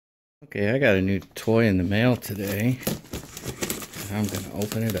Okay, I got a new toy in the mail today. I'm going to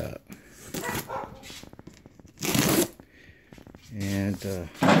open it up. And it's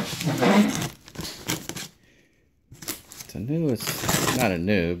a new, it's not a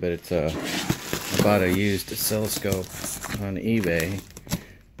new, but it's I bought a used oscilloscope on eBay.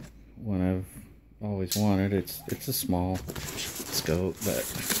 One I've always wanted. It's a small scope, but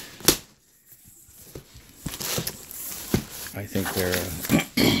I think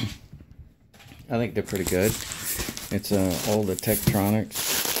they're pretty good. It's an old Tektronix.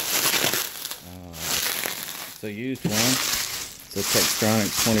 It's a used one. It's a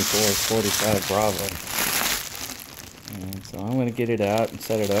Tektronix 2445 Bravo. And so I'm going to get it out and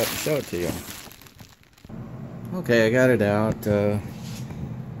set it up and show it to you. Okay, I got it out. I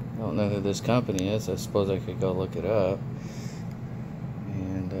don't know who this company is. I suppose I could go look it up.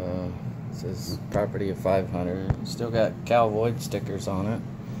 And it says property of 500. Still got cowboy stickers on it,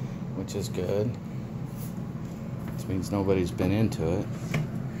 which is good. This means nobody's been into it.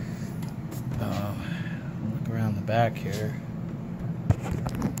 Look around the back here.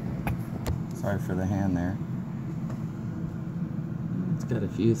 Sorry for the hand there. It's got a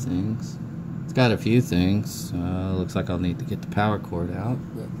few things. Looks like I'll need to get the power cord out,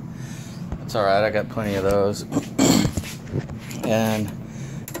 but that's alright, I got plenty of those. And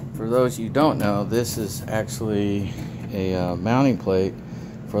for those you don't know, this is actually a mounting plate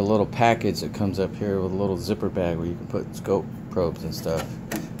for a little package that comes up here with a little zipper bag where you can put scope probes and stuff.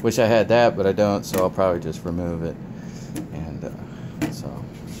 Wish I had that, but I don't, so I'll probably just remove it. And so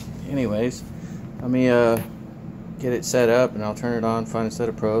anyways, let me get it set up and I'll turn it on, find a set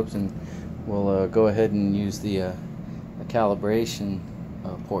of probes, and we'll go ahead and use the calibration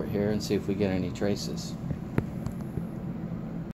port here and see if we get any traces.